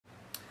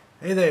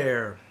Hey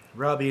there,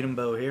 Rob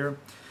Edenbow here.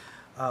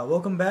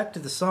 Welcome back to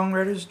the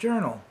Songwriter's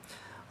Journal.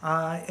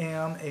 I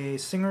am a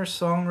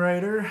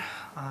singer-songwriter.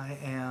 I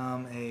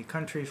am a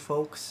country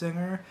folk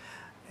singer,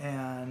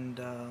 and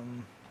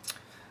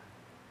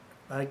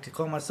I like to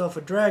call myself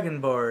a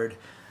dragon bard.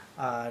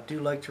 I do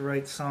like to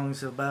write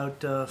songs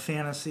about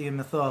fantasy and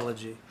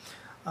mythology.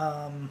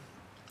 Um,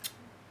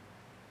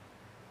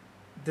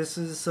 this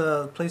is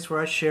a place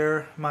where I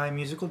share my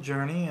musical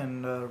journey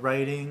and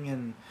writing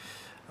and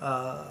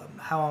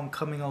how I'm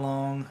coming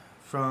along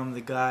from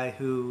the guy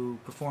who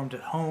performed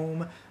at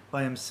home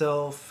by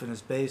himself in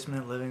his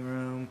basement, living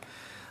room,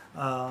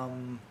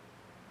 um,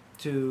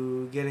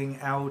 to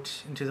getting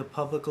out into the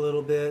public a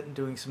little bit and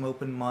doing some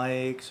open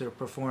mics or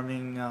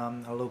performing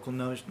a local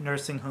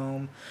nursing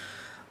home,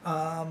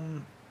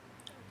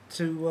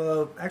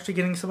 to actually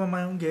getting some of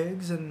my own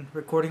gigs and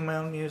recording my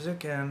own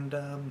music and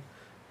uh,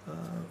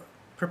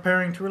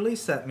 preparing to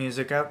release that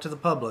music out to the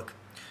public.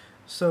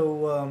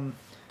 So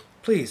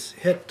please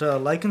hit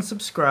like and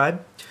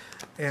subscribe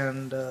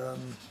and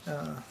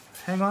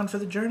hang on for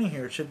the journey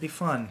here. It should be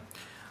fun.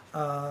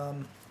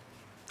 Um,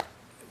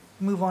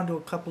 Move on to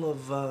a couple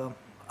of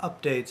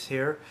updates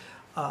here.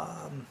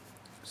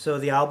 So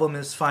the album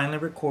is finally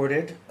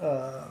recorded.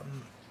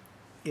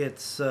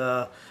 It's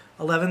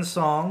 11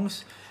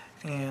 songs,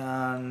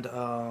 and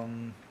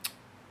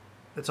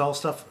it's all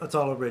stuff. It's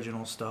all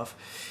original stuff.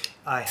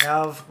 I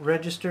have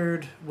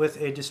registered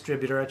with a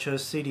distributor. I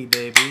chose CD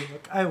Baby.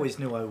 I always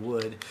knew I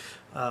would.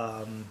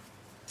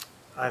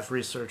 I've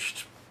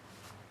researched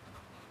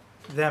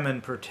them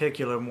in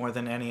particular more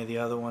than any of the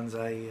other ones.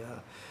 I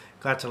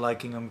got to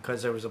liking them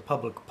because there was a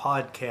public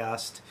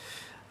podcast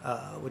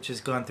which has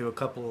gone through a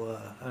couple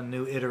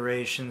new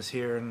iterations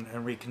here and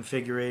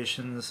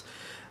reconfigurations.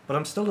 But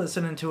I'm still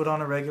listening to it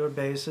on a regular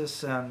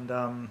basis, and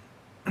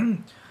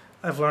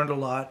I've learned a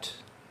lot.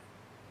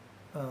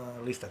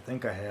 At least I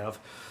think I have.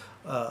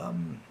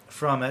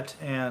 From it,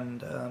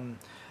 and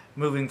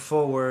moving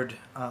forward,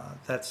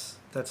 that's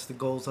the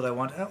goals that I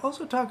want.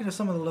 Also talking to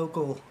some of the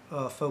local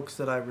folks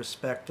that I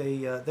respect,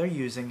 they're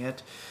using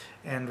it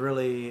and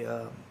really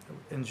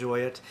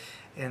enjoy it,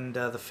 and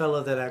the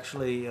fellow that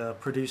actually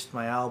produced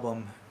my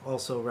album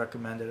also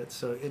recommended it,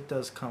 so it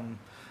does come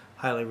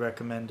highly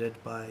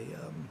recommended by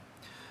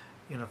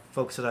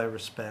folks that I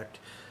respect.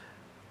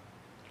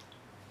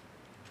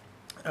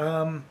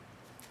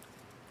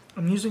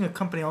 I'm using a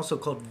company also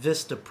called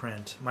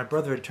Vistaprint. My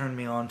brother had turned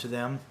me on to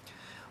them.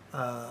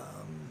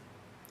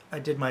 I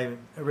did my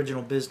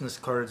original business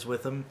cards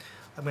with them.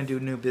 I'm going to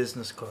do new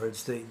business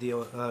cards. The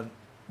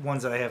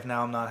ones that I have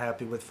now I'm not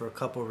happy with for a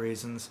couple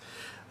reasons.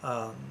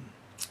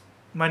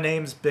 My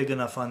name's big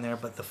enough on there,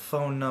 but the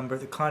phone number,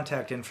 the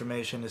contact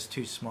information is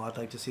too small. I'd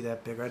like to see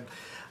that bigger.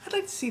 I'd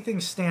like to see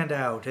things stand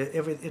out.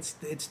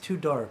 It's too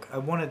dark. I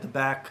wanted the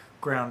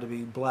background to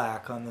be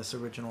black on this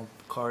original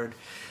card,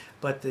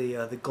 but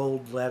the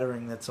gold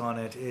lettering that's on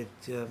it,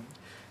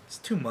 it's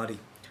too muddy.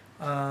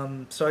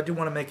 So I do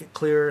want to make it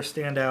clearer,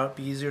 stand out,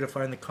 be easier to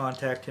find the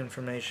contact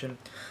information.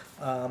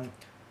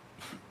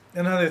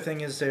 Another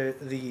thing is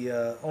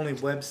the only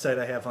website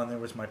I have on there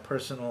was my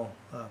personal.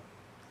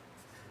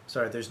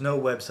 Sorry, there's no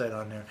website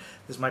on there.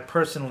 There's my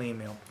personal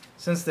email.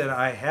 Since then,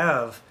 I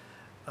have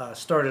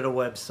started a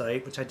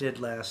website, which I did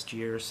last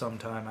year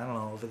sometime. I don't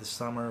know, over the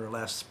summer or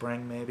last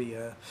spring maybe.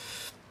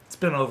 It's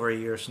been over a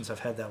year since I've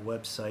had that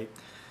website.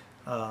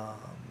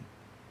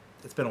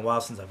 It's been a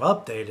while since I've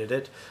updated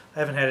it. I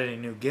haven't had any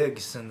new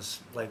gigs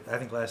since, I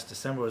think last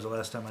December was the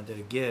last time I did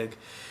a gig,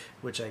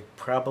 which I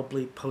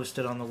probably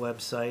posted on the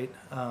website.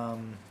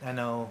 I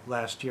know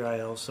last year I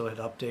also had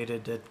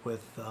updated it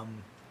with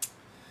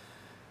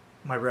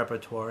my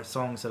repertoire,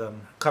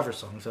 cover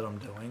songs that I'm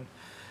doing.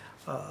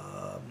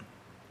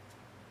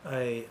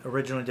 I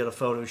originally did a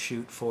photo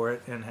shoot for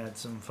it and had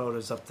some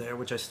photos up there,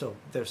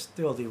 there's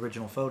still the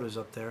original photos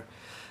up there.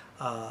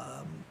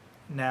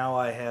 Now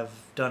I have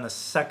done a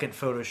second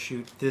photo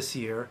shoot this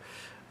year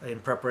in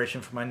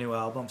preparation for my new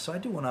album. So I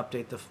do want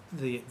to update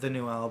the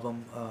new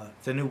album, I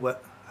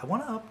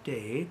want to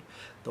update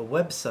the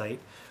website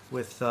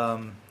with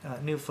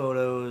new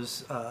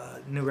photos,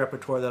 new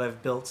repertoire that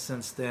I've built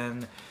since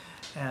then,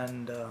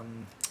 and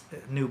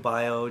new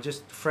bio,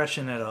 just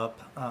freshen it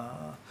up.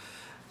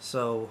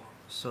 So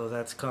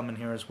that's coming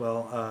here as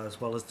well as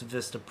the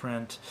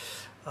Vistaprint,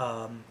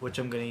 which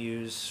I'm going to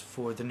use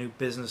for the new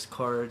business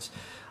cards.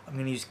 I'm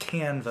going to use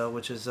Canva,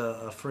 which is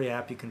a free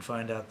app you can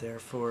find out there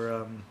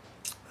for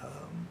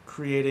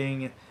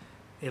creating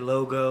a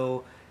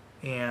logo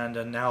and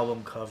an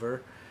album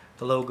cover.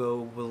 The logo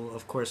will,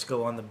 of course,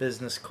 go on the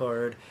business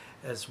card,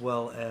 as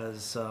well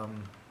as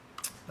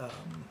I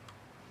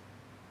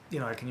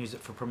can use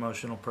it for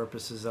promotional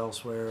purposes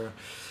elsewhere,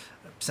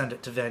 send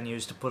it to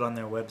venues to put on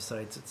their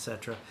websites,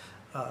 etc.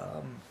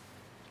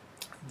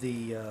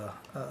 The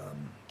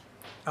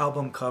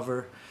album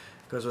cover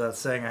goes without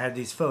saying. I had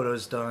these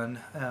photos done.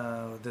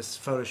 This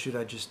photo shoot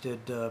I just did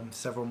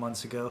several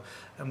months ago.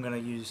 I'm going to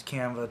use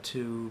Canva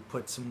to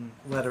put some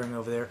lettering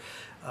over there.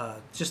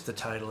 Just the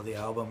title of the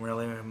album,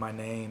 really, and my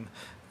name.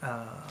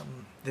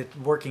 The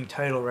working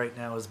title right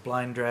now is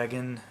Blind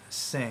Dragon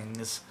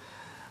Sings.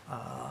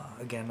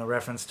 Again, a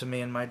reference to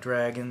me and my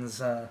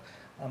dragons.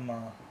 I'm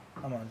a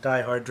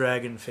diehard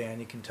dragon fan.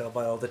 You can tell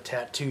by all the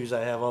tattoos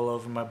I have all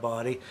over my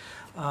body.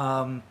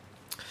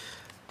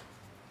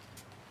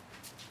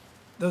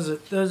 Those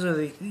are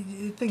the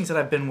things that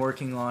I've been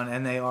working on,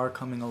 and they are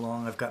coming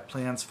along. I've got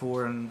plans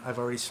for, and I've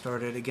already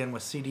started again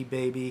with CD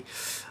Baby,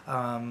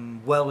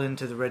 well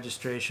into the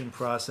registration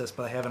process,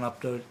 but I haven't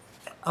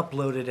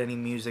uploaded any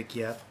music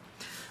yet.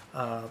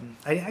 I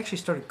actually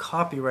started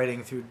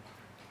copywriting through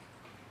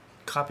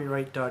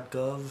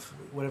copyright.gov,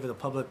 whatever the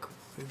public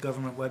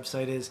government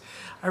website is.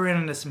 I ran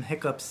into some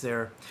hiccups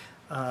there,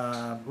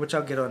 which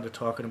I'll get on to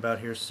talking about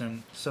here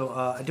soon. So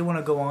I do want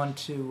to go on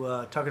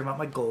to talking about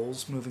my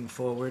goals moving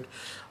forward.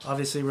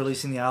 Obviously,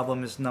 releasing the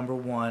album is number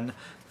one.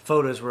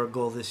 Photos were a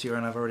goal this year,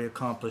 and I've already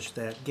accomplished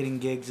that. Getting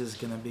gigs is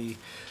going to be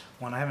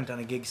one. I haven't done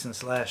a gig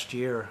since last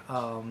year.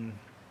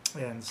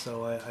 And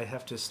so I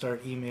have to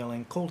start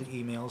emailing, cold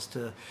emails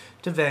to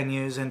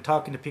venues and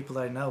talking to people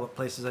that I know at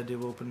places I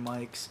do open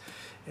mics,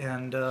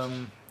 and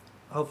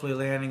hopefully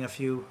landing a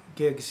few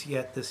gigs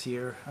yet this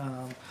year.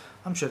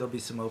 I'm sure there'll be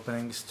some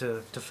openings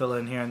to fill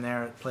in here and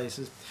there at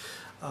places.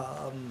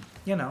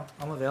 You know,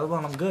 I'm available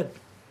and I'm good.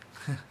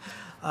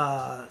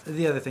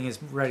 The other thing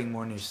is writing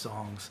more new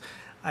songs.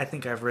 I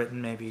think I've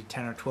written maybe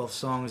 10 or 12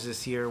 songs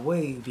this year,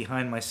 way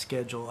behind my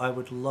schedule. I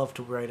would love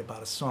to write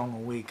about a song a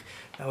week.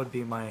 That would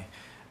be my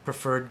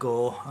preferred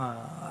goal.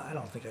 I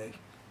don't think I've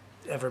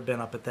ever been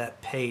up at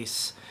that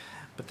pace,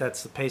 but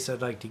that's the pace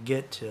I'd like to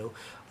get to.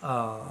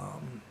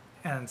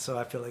 And so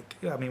I feel like,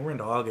 I mean, we're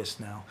into August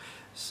now,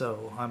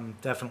 so I'm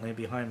definitely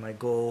behind my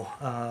goal.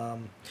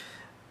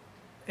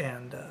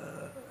 And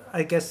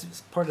I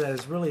guess part of that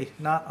is really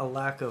not a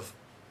lack of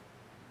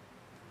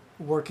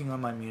working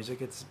on my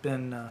music. It's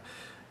been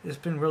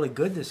really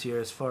good this year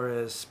as far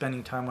as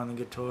spending time on the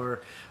guitar,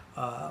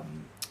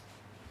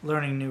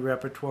 learning new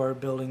repertoire,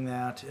 building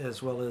that,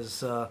 as well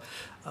as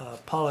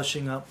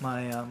polishing up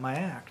my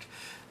act.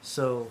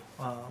 So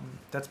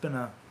that's been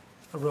a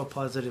real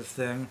positive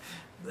thing.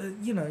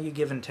 You know, you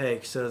give and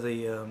take. So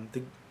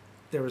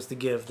there was the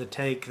give. The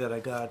take that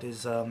I got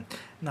is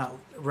not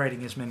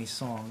writing as many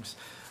songs.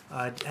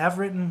 I've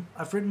written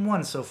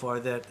one so far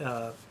that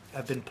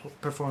I've been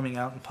performing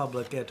out in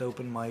public at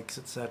open mics,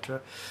 etc.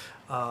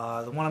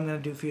 The one I'm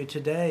going to do for you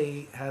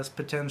today has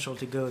potential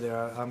to go there.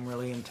 I'm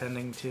really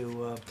intending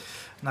to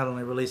not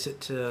only release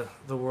it to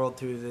the world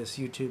through this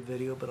YouTube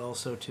video, but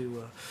also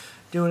to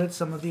do it at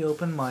some of the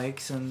open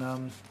mics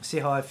and see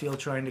how I feel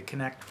trying to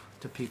connect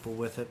to people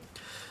with it.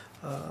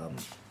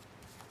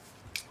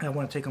 I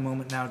want to take a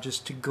moment now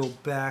just to go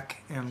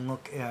back and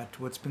look at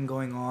what's been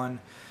going on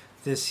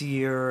this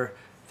year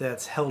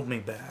that's held me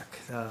back.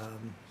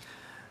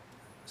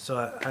 So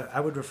I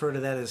would refer to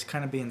that as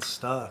kind of being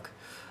stuck.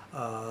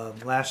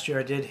 Last year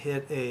I did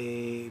hit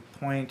a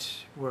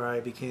point where I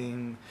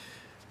became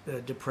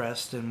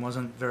depressed and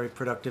wasn't very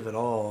productive at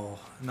all,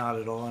 not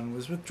at all, and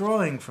was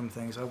withdrawing from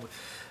things.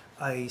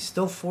 I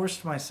still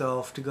forced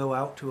myself to go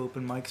out to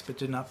open mics but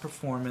did not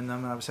perform in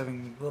them. I was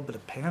having a little bit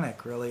of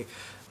panic really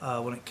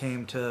when it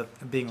came to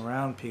being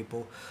around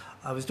people.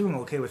 I was doing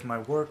okay with my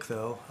work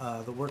though.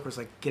 The work was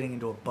like getting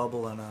into a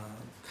bubble and I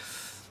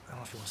don't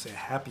know if you want to say a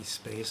happy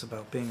space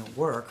about being at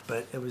work,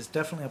 but it was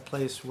definitely a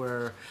place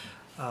where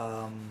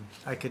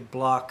I could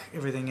block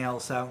everything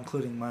else out,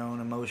 including my own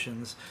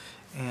emotions,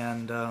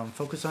 and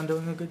focus on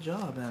doing a good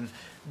job. And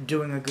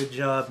doing a good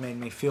job made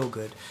me feel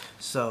good.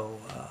 So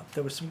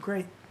there was some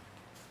great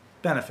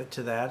benefit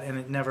to that, and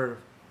it never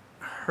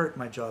hurt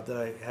my job that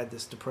I had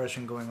this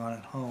depression going on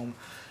at home.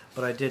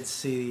 But I did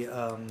see,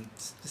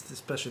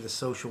 especially the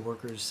social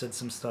workers said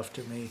some stuff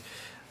to me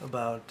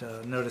about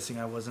noticing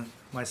I wasn't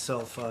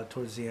myself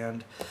towards the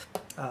end.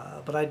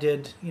 But I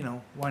did, you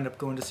know, wind up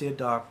going to see a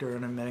doctor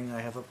and admitting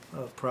I have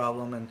a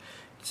problem and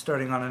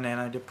starting on an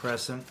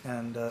antidepressant.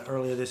 And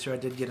earlier this year I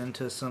did get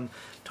into some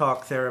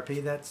talk therapy.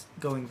 That's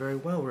going very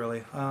well,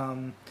 really.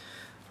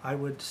 I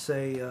would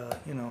say,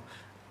 you know,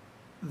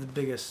 the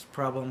biggest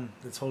problem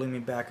that's holding me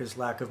back is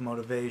lack of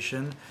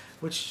motivation,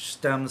 which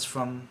stems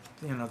from,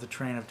 you know, the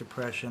train of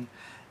depression,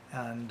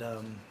 and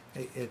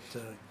it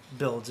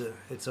builds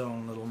its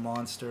own little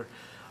monster.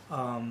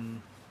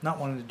 Not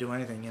wanting to do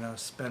anything, you know,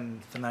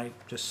 spend the night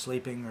just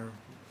sleeping or,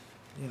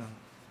 you know,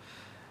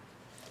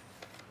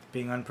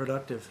 being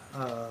unproductive,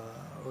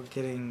 or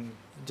getting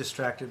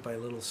distracted by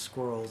little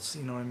squirrels,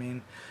 you know what I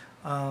mean?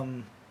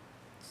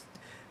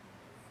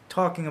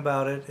 Talking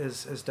about it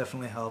has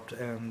definitely helped,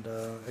 and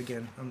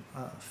again, I'm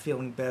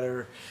feeling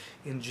better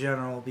in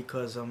general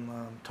because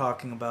I'm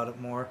talking about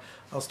it more.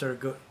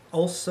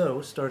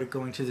 Also started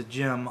going to the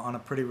gym on a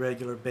pretty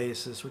regular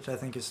basis, which I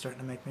think is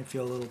starting to make me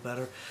feel a little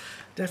better.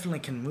 Definitely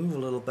can move a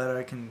little better.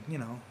 I can, you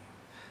know,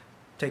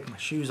 take my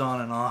shoes on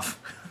and off.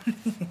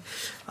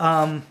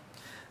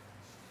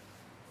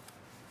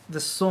 The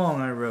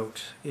song I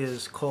wrote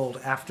is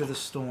called After the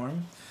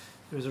Storm.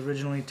 It was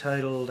originally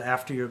titled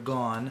After You're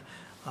Gone.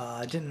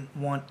 I didn't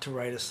want to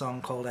write a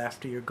song called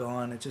After You're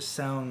Gone. It just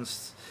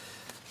sounds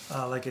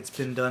like it's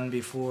been done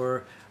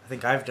before. I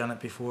think I've done it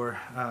before.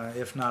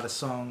 If not a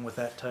song with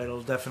that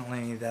title,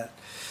 definitely that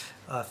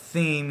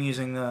theme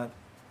using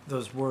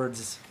those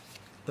words,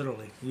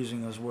 literally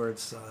using those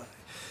words.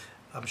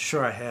 I'm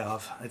sure I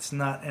have. It's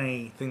not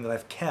anything that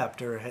I've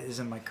kept or is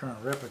in my current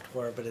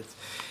repertoire, but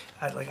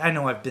I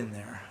know I've been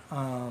there,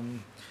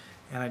 and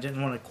I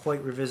didn't want to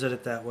quite revisit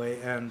it that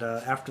way. And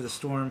After the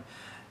Storm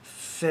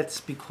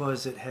fits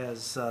because it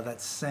has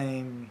that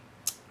same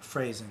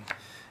phrasing,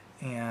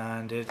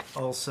 and it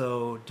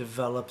also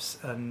develops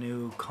a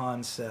new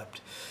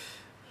concept.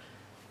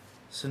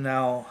 So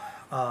now,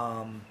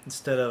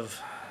 instead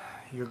of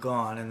you're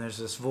gone and there's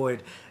this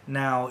void,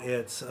 now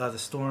it's the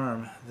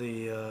storm,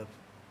 the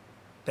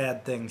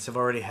bad things have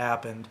already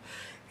happened,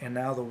 and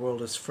now the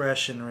world is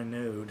fresh and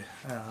renewed,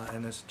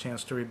 and there's a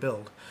chance to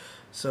rebuild.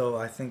 So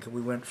I think we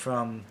went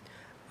from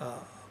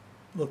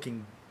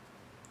looking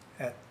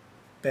at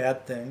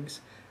bad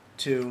things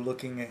to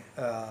looking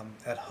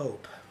at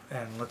hope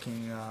and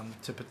looking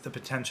to the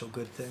potential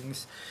good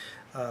things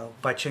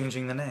by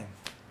changing the name.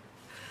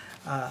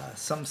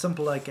 Something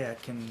simple like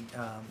that can,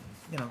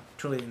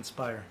 truly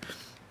inspire.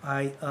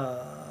 I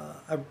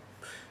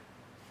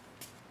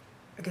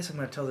guess I'm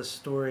going to tell this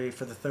story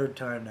for the third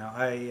time now.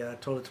 I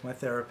told it to my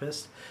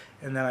therapist,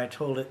 and then I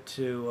told it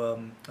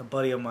to a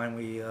buddy of mine.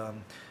 We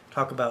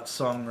talk about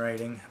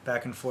songwriting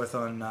back and forth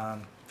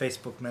on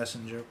Facebook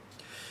Messenger.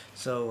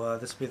 So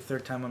this will be the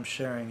third time I'm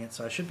sharing it,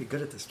 so I should be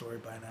good at this story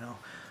by now.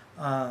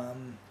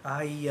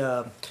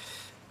 I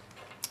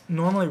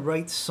normally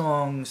write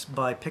songs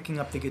by picking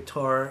up the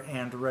guitar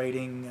and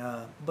writing,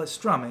 but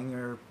strumming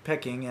or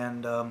picking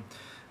and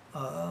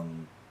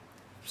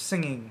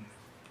singing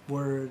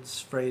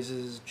words,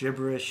 phrases,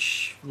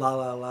 gibberish, la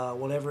la la,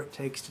 whatever it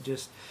takes to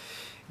just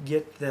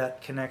get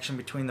that connection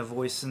between the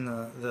voice and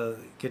the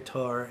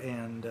guitar,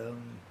 and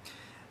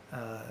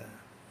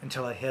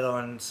until I hit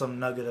on some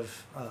nugget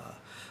of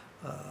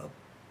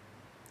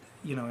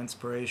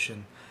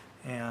inspiration.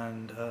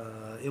 And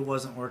it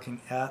wasn't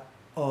working at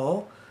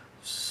all,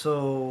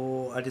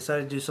 so I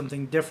decided to do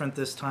something different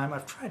this time.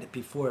 I've tried it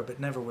before, but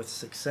never with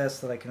success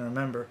that I can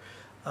remember.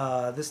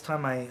 This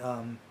time I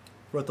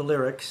wrote the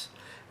lyrics,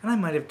 and I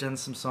might have done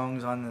some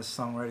songs on this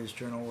Songwriter's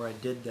Journal where I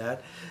did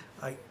that.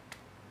 I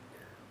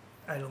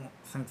don't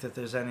think that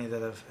there's any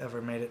that have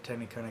ever made it to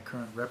any kind of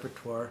current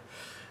repertoire.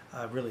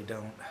 I really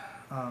don't.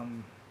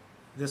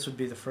 This would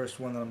be the first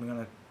one that I'm going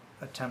to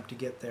attempt to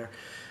get there.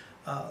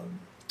 But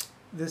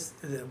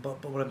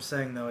what I'm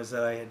saying though is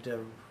that I had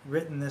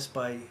written this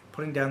by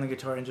putting down the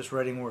guitar and just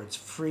writing words,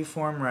 free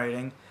form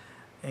writing,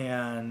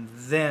 and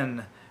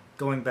then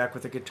going back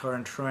with the guitar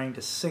and trying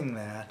to sing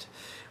that,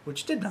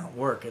 which did not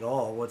work at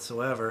all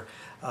whatsoever.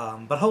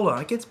 But hold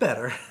on, it gets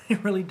better.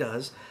 It really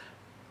does.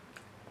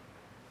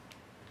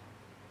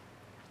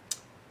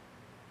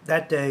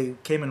 That day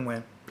came and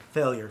went,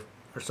 failure,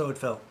 or so it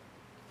felt.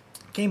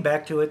 Came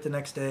back to it the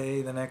next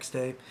day.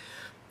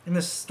 And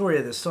the story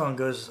of this song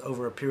goes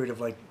over a period of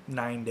like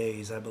 9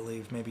 days, I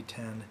believe, maybe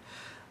 10.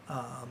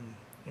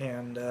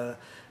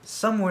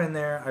 Somewhere in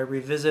there, I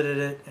revisited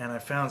it, and I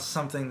found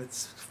something that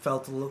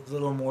felt a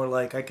little more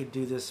like I could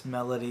do this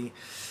melody.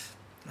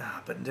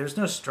 But there's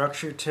no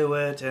structure to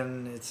it,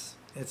 and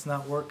it's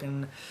not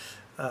working.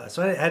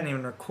 So I hadn't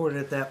even recorded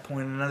at that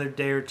point. Another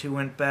day or two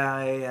went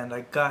by, and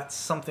I got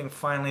something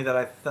finally that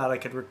I thought I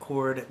could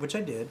record, which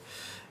I did.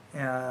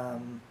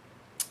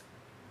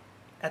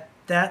 At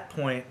that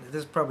point,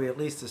 this is probably at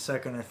least the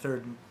second or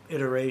third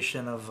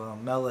iteration of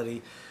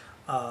melody.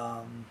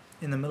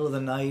 In the middle of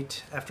the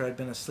night, after I'd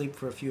been asleep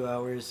for a few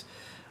hours,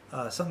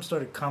 something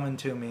started coming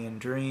to me in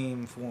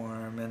dream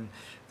form, and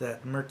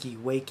that murky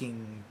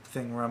waking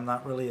thing where I'm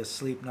not really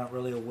asleep, not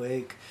really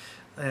awake,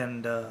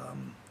 and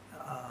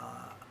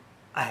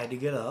I had to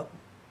get up,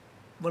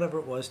 whatever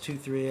it was, 2,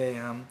 3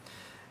 a.m.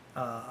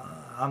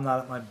 I'm not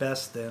at my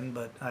best then,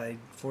 but I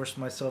forced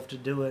myself to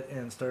do it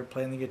and started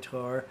playing the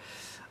guitar.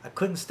 I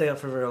couldn't stay up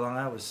for very long.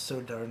 I was so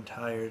darn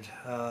tired.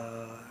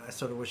 I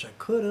sort of wish I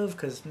could have,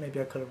 because maybe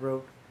I could have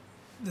wrote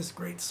this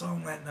great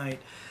song that night.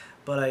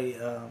 But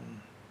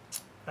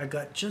I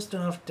got just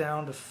enough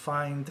down to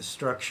find the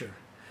structure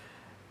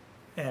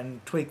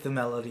and tweak the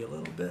melody a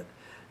little bit.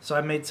 So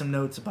I made some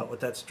notes about what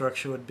that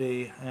structure would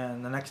be,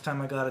 and the next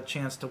time I got a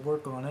chance to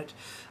work on it,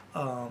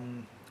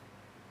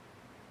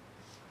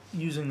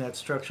 using that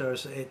structure, I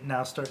was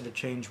now starting to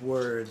change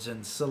words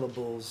and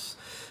syllables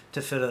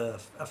to fit a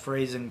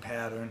phrasing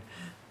pattern,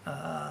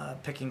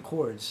 picking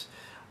chords.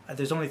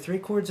 There's only 3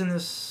 chords in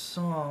this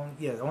song.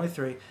 Yeah, only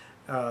 3.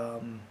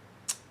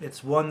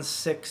 It's 1,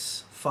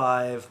 6,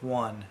 5,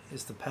 1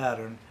 is the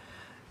pattern,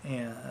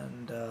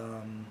 and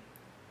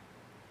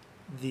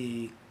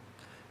the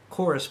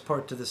chorus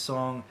part to the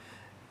song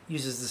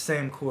uses the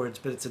same chords,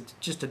 but it's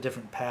just a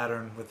different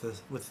pattern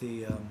with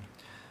the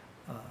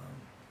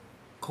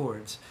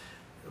chords.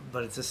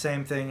 But it's the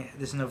same thing.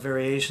 There's no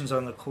variations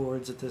on the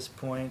chords at this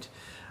point.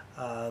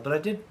 But I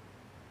did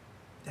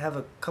have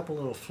a couple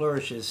little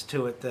flourishes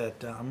to it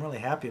that I'm really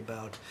happy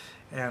about.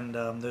 And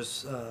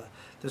there's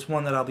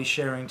one that I'll be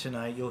sharing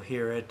tonight. You'll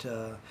hear it.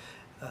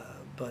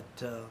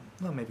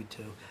 well, maybe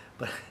two.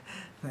 But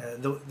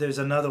there's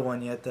another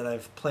one yet that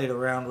I've played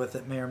around with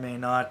that may or may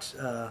not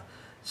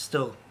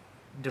still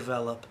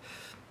develop.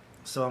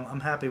 So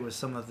I'm happy with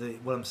some of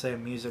what I'm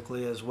saying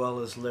musically as well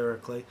as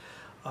lyrically.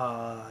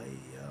 What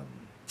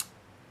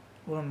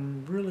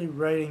I'm really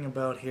writing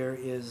about here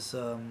is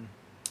the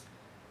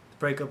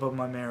breakup of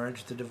my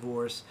marriage, the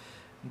divorce.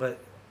 But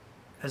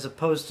as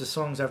opposed to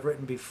songs I've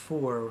written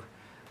before,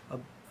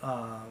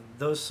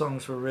 those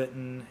songs were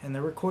written, and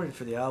they're recorded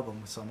for the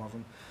album, some of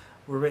them,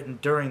 were written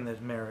during the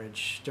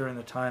marriage, during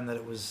the time that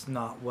it was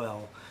not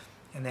well.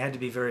 And they had to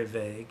be very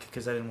vague,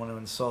 because I didn't want to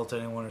insult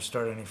anyone or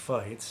start any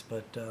fights,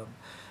 but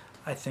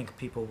I think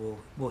people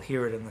will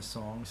hear it in the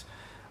songs.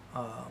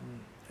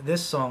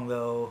 This song,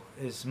 though,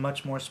 is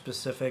much more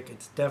specific.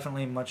 It's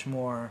definitely much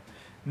more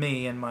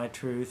me and my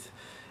truth.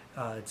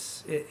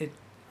 It's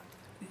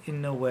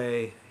in no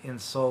way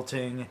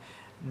insulting,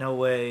 no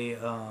way...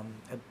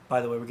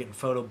 by the way, we're getting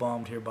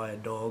photobombed here by a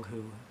dog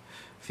who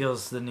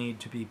feels the need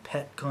to be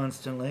pet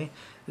constantly.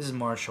 This is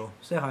Marshall.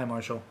 Say hi,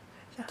 Marshall.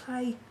 Say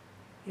hi.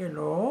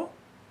 Hello.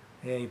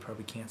 Yeah, you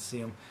probably can't see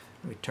him.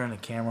 Let me turn the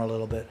camera a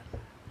little bit.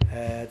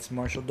 That's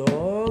Marshall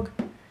dog.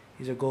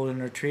 He's a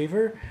golden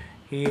retriever.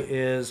 He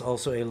is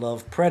also a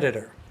love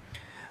predator.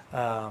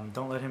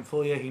 Don't let him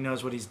fool you. He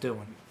knows what he's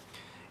doing.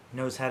 He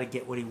knows how to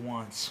get what he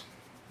wants.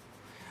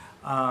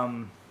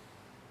 What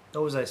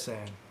was I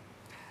saying?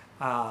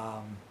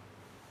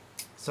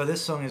 So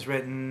this song is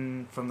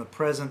written from the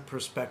present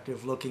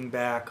perspective, looking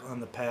back on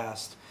the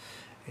past.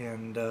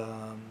 And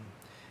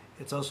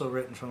it's also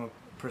written from a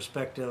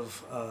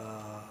perspective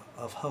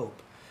of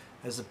hope,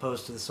 as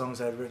opposed to the songs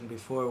I'd written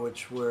before,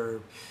 which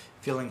were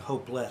feeling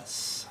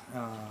hopeless.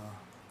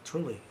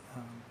 Truly, I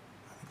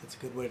think that's a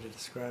good way to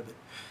describe it.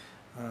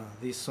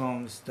 These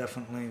songs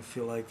definitely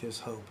feel like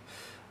there's hope,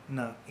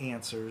 not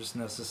answers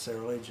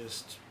necessarily,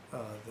 just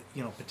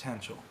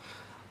potential.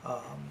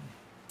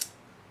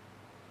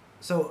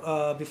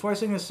 So before I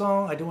sing this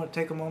song, I do want to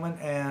take a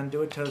moment and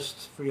do a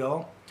toast for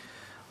y'all.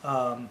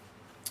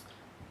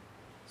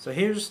 So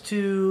here's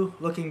to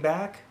looking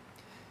back,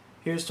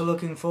 here's to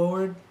looking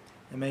forward,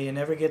 and may you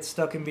never get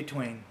stuck in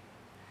between.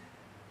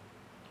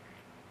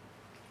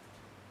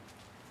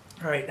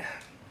 Alright,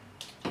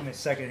 give me a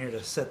second here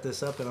to set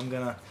this up, and I'm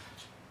going to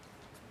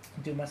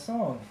do my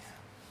song.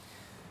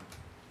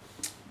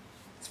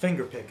 It's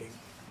finger picking.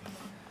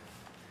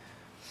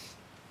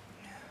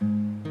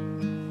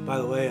 By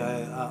the way,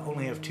 I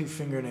only have 2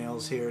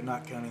 fingernails here,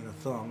 not counting the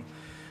thumb.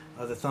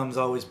 The thumb's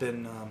always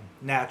been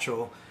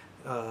natural,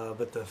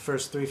 but the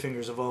first 3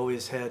 fingers have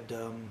always had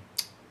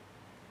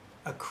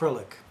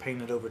acrylic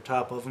painted over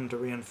top of them to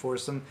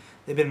reinforce them.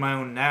 They've been my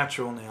own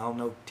natural nail,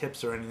 no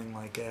tips or anything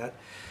like that,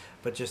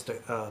 but just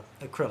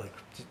acrylic,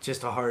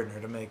 just a hardener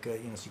to make, so you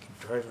can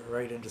drive it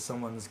right into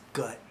someone's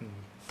gut and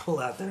pull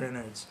out their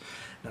innards.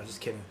 No,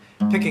 just kidding.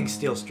 Picking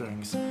steel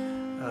strings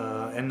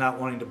and not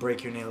wanting to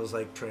break your nails,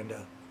 like trying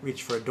to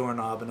reach for a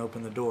doorknob and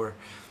open the door.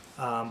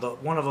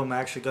 But one of them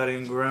actually got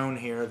ingrown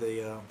here,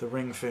 the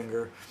ring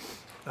finger,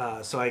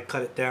 so I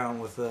cut it down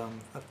with a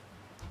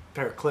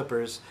pair of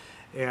clippers,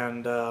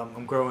 and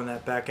I'm growing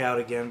that back out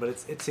again, but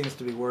it seems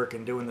to be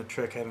working, doing the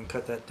trick, having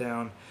cut that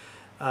down.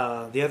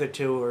 The other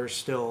 2 are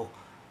still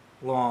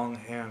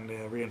long and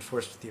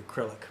reinforced with the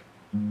acrylic.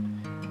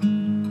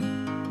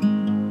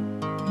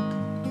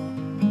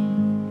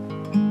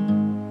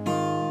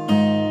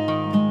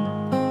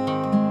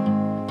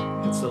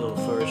 That's a little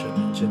flourish I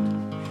mentioned.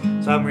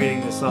 So I'm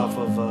reading this off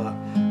of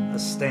a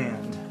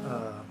stand,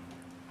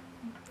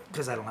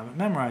 because I don't have it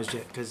memorized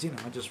yet, because I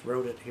just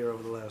wrote it here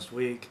over the last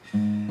week,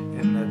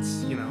 and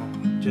that's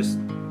just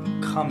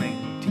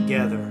coming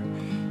together.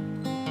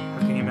 How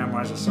can you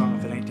memorize a song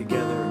if it ain't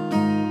together?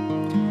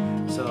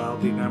 So I'll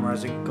be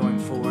memorizing going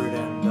forward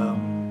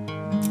and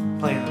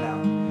playing it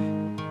out.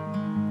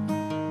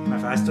 Matter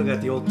of fact, I still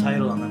got the old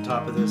title on the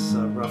top of this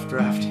rough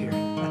draft here.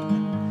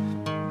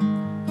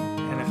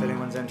 And if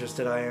anyone's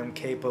interested, I am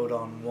capoed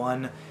on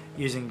 1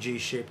 using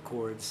G-shaped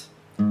chords.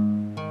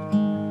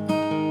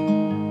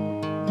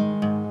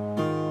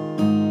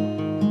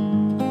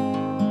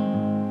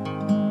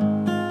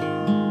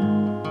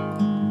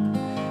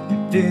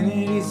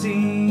 Infinity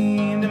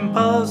seemed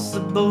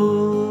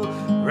impossible,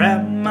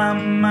 wrap my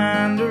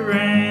mind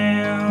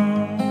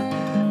around.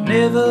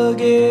 Never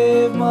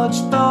gave much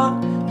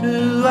thought to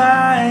who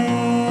I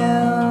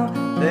am.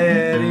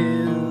 That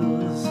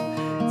is,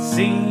 it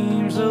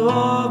seems so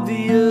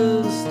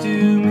obvious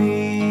to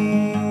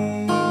me.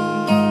 I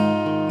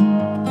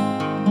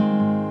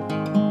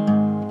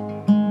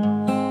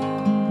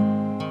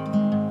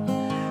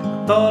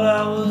thought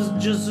I was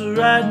just the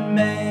right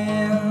man.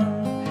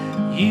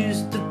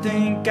 Used to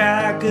think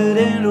I could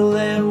handle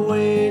that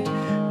weight.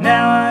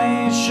 Now I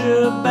ain't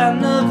sure about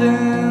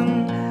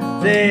nothing.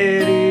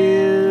 That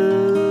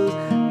is,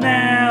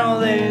 now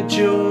that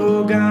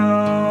you're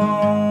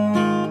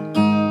gone.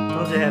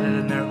 Thought they had it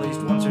in there at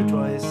least once or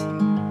twice.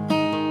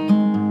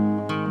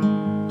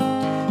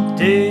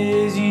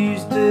 Days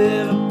used to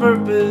have a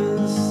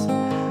purpose.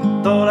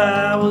 Thought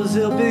I was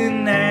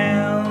helping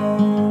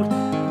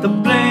out. The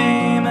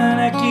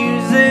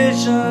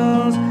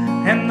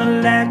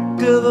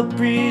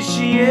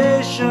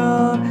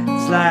appreciation.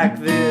 It's like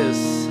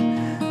this,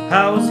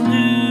 I was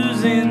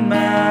losing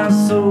my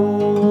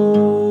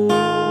soul.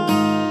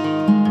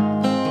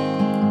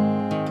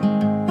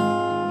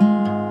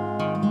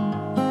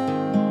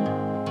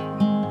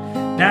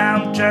 Now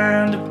I'm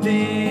trying to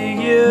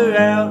figure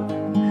out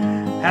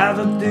how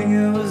the thing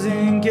I was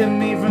in kept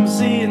me from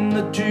seeing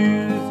the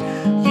truth.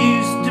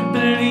 Used to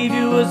believe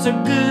you were so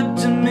good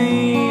to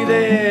me,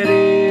 that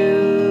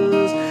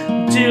is,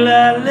 until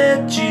I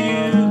let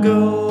you go.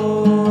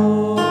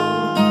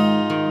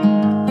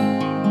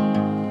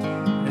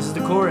 This is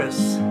the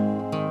chorus.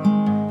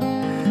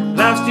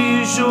 Life's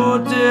too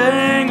short to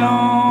hang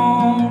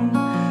on.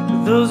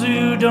 For those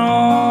who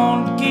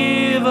don't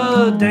give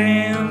a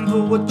damn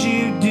for what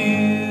you do,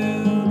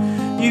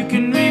 you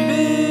can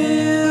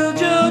rebuild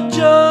your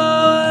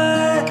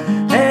joy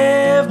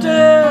after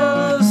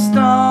the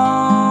storm.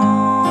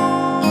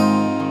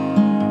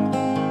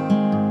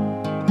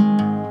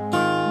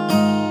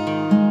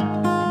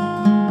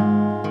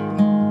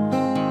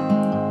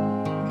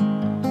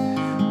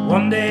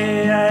 One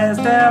day I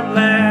asked out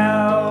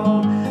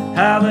loud,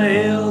 how the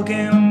hell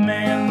can a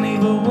man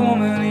leave a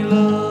woman he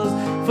loves?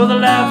 For the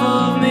life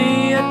of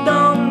me, I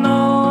don't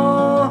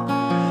know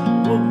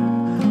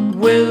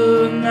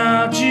whether or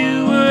not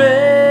you were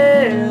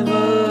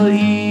ever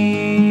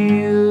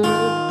healed.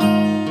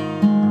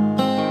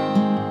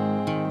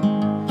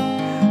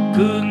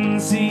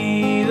 Couldn't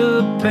see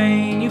the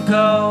pain you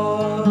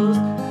caused.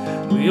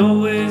 We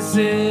always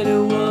said it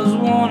was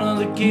one of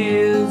the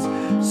kids,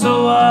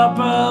 so our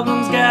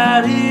problems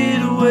got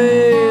hid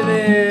away,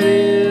 that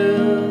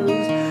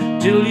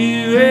is, till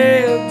you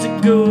had to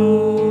go.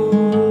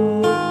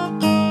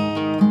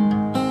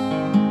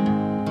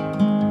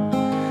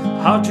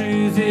 Hard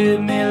truth hit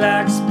me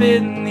like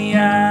spit in the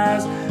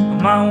eyes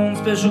of my own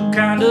special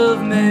kind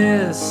of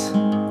mess.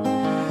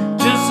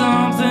 Just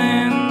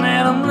something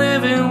that I'm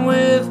living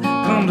with.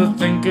 Come to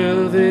think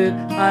of it,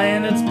 I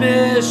ain't that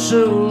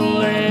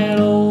special at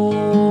all.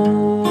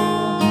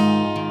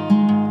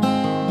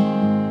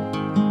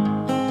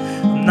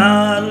 I'm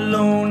not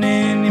alone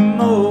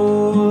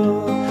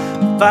anymore.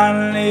 I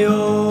finally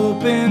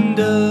opened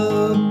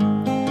up.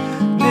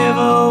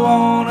 Never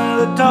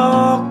wanted to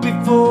talk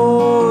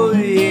before,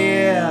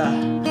 yeah,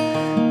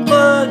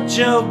 but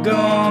you're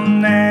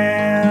gone now.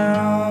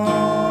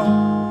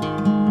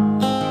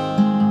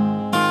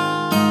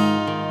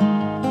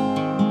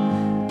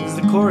 It's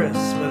the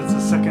chorus, but it's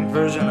the second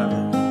version of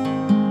it.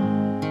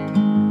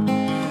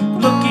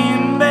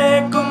 Looking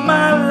back on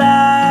my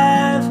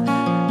life,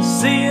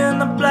 seeing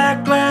the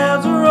black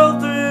clouds roll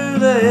through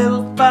the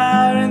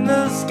hellfire in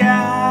the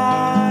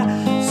sky,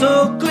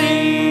 so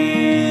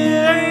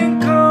clear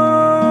and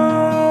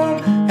calm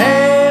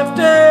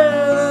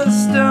after the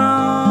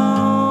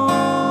storm.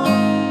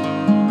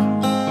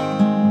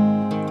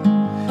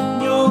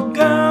 You're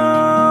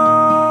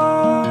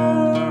gone,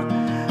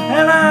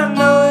 and I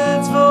know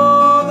it's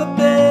for the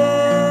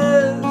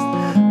best,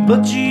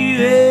 but you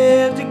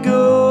had to go.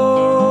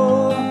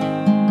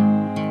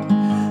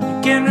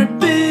 You can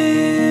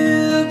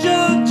rebuild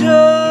your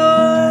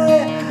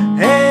joy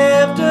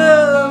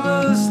after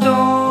the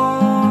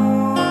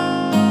storm.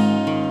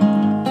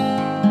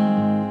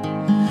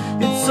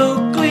 It's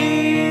so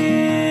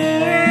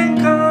clear and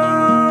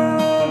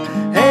calm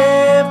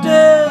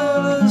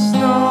after the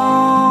storm.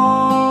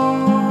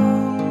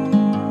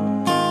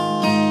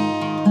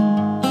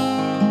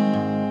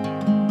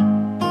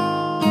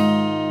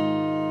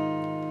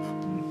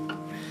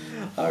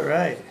 All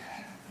right.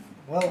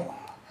 Well,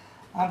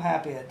 I'm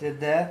happy I did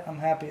that. I'm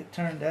happy it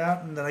turned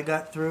out and that I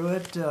got through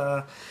it.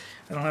 I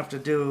don't have to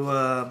do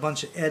a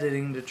bunch of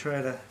editing to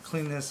try to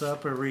clean this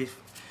up or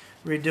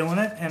redoing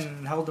it,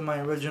 and held to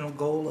my original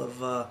goal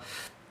of,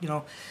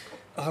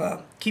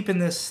 keeping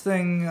this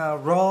thing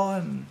raw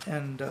and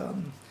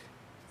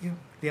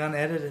the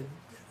unedited.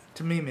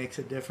 To me, makes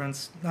a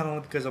difference. Not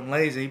only because I'm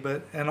lazy,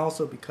 but and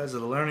also because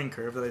of the learning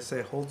curve that I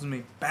say holds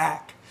me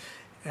back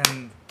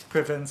and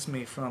prevents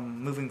me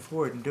from moving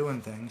forward and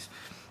doing things.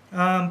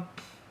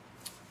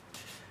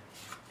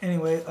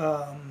 Anyway,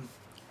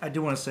 I do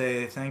want to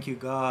say thank you,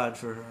 God,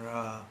 for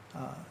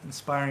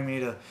inspiring me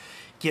to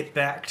get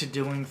back to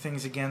doing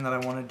things again that I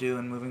want to do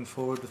and moving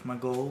forward with my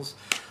goals,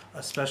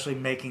 especially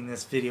making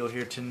this video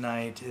here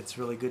tonight. It's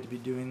really good to be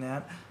doing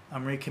that.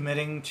 I'm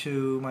recommitting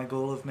to my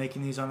goal of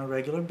making these on a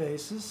regular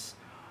basis,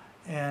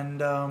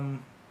 and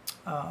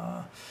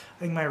I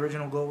think my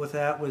original goal with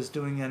that was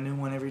doing a new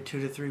one every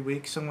 2 to 3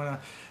 weeks. So I'm going to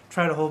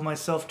try to hold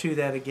myself to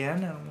that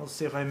again, and we'll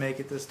see if I make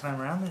it this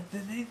time around.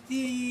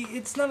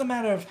 It's not a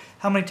matter of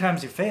how many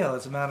times you fail.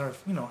 It's a matter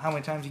of, how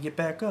many times you get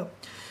back up.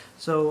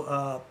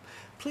 So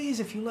please,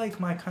 if you like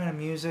my kind of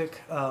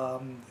music,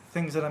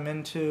 things that I'm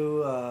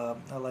into,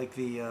 I like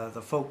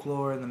the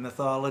folklore and the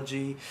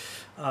mythology.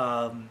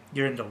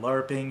 You're into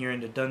LARPing, you're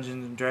into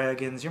Dungeons and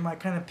Dragons, you're my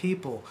kind of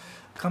people.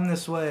 Come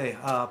this way.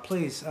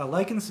 Please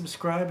like and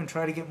subscribe and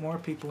try to get more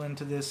people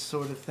into this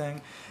sort of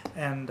thing.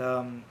 And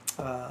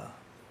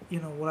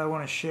what I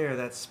want to share,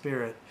 that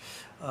spirit.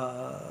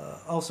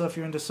 Also, if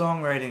you're into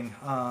songwriting,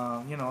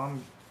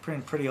 I'm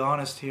pretty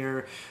honest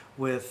here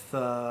with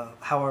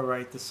how I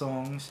write the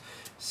songs.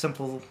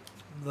 Simple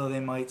though they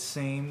might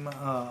seem,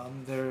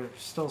 they're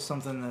still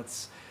something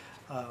that's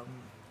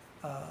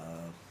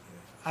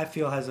I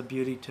feel has a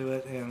beauty to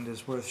it and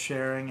is worth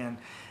sharing. And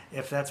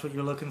if that's what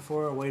you're looking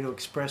for, a way to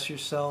express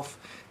yourself,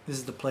 this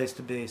is the place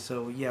to be.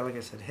 So yeah, like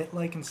I said, hit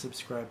like and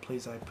subscribe,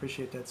 please. I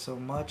appreciate that so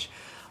much.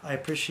 I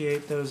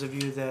appreciate those of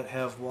you that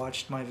have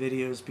watched my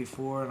videos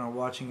before and are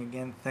watching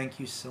again. Thank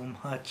you so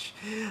much.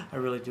 I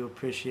really do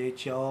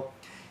appreciate y'all.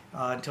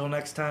 Until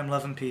next time,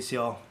 love and peace,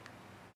 y'all.